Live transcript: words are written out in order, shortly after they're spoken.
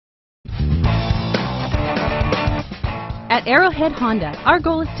At Arrowhead Honda, our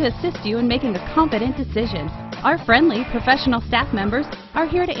goal is to assist you in making a confident decision. Our friendly, professional staff members are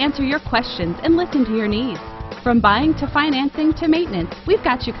here to answer your questions and listen to your needs. From buying to financing to maintenance, we've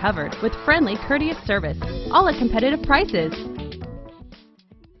got you covered with friendly, courteous service, all at competitive prices.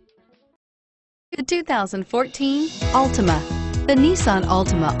 The 2014 Altima. The Nissan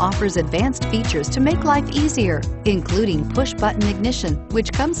Altima offers advanced features to make life easier, including push-button ignition,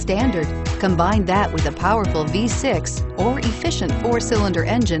 which comes standard. Combine that with a powerful V6 or efficient 4-cylinder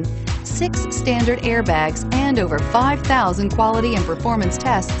engine, 6 standard airbags, and over 5,000 quality and performance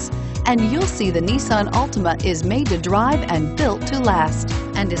tests, and you'll see the Nissan Altima is made to drive and built to last,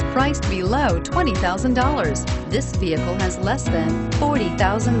 and is priced below $20,000. This vehicle has less than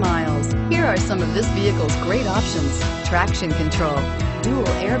 40,000 miles. Here are some of this vehicle's great options: traction control, dual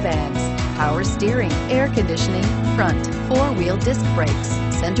airbags, power steering, air conditioning, front, 4-wheel disc brakes,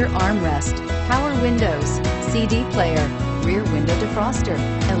 center armrest, power windows, CD player, rear window defroster,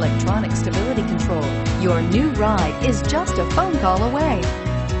 electronic stability control. Your new ride is just a phone call away.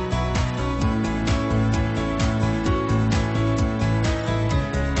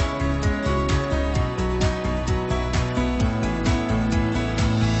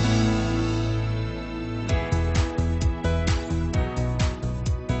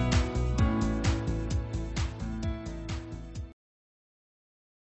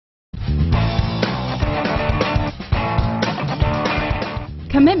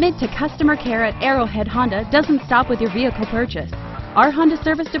 Commitment to customer care at Arrowhead Honda doesn't stop with your vehicle purchase. Our Honda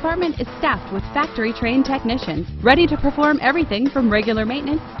service department is staffed with factory-trained technicians, ready to perform everything from regular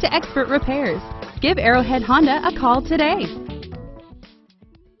maintenance to expert repairs. Give Arrowhead Honda a call today.